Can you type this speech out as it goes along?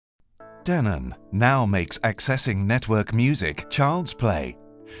Denon now makes accessing network music child's play.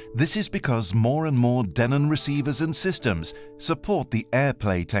 This is because more and more Denon receivers and systems support the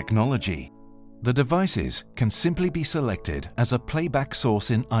AirPlay technology. The devices can simply be selected as a playback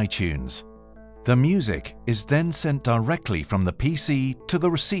source in iTunes. The music is then sent directly from the PC to the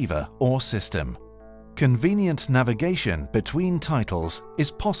receiver or system. Convenient navigation between titles is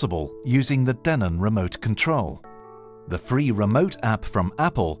possible using the Denon remote control. The free remote app from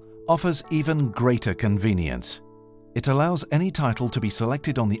Apple offers even greater convenience. It allows any title to be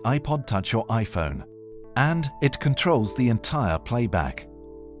selected on the iPod Touch or iPhone, and it controls the entire playback.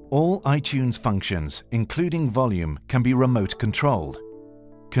 All iTunes functions, including volume, can be remote controlled,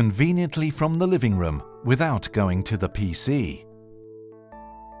 conveniently from the living room without going to the PC.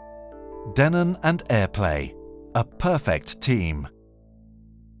 Denon and AirPlay, a perfect team.